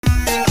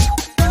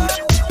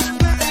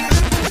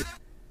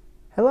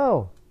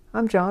Hello,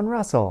 I'm John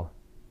Russell.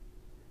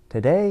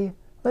 Today,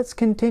 let's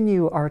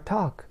continue our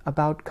talk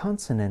about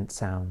consonant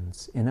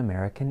sounds in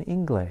American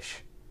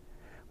English.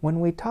 When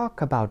we talk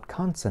about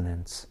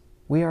consonants,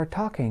 we are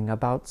talking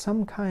about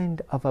some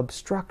kind of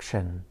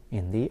obstruction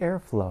in the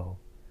airflow.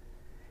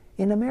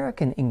 In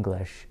American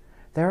English,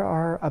 there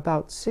are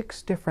about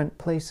 6 different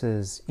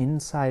places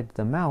inside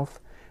the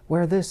mouth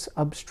where this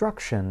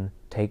obstruction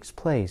takes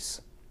place.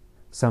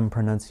 Some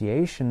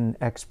pronunciation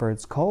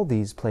experts call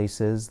these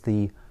places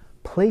the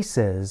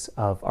places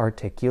of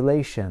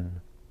articulation.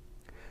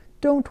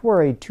 Don't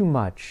worry too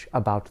much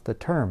about the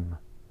term.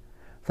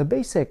 The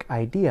basic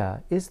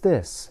idea is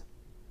this.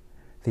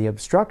 The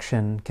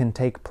obstruction can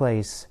take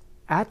place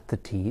at the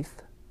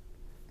teeth,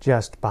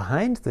 just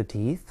behind the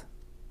teeth,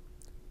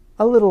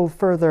 a little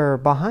further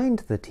behind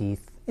the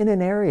teeth in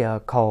an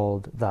area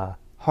called the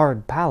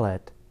hard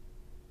palate,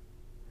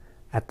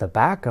 at the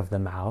back of the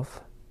mouth,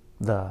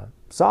 the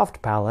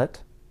soft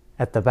palate,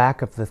 at the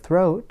back of the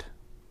throat,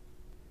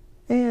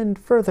 and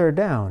further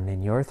down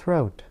in your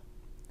throat.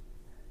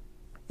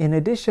 In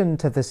addition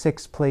to the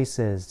 6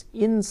 places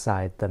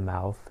inside the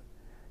mouth,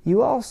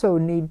 you also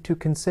need to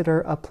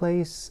consider a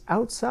place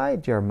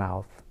outside your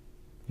mouth,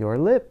 your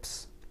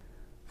lips.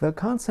 The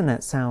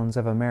consonant sounds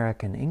of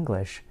American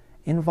English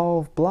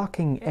involve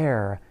blocking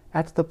air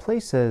at the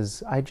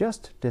places I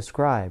just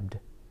described.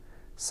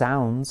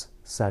 Sounds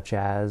such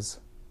as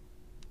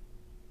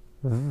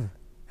v,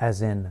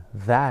 as in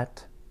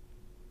that,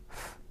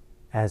 f,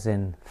 as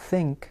in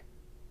think,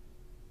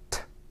 t,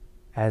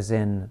 as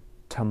in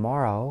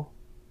tomorrow,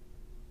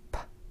 p,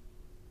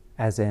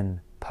 as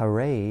in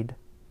parade,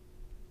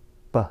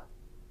 b,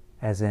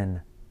 as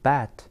in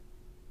bat,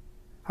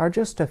 are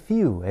just a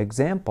few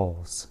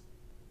examples.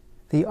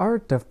 The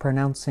art of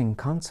pronouncing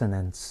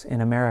consonants in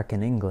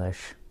American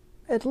English,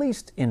 at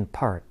least in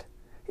part,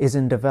 is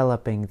in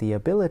developing the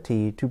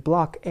ability to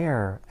block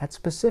air at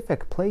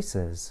specific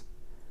places.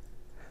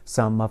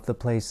 Some of the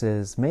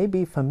places may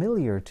be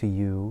familiar to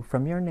you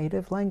from your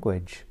native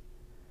language,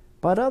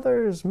 but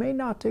others may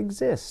not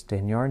exist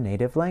in your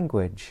native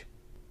language.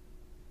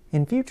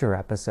 In future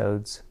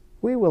episodes,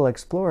 we will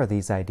explore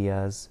these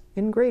ideas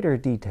in greater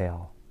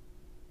detail.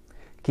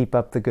 Keep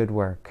up the good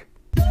work.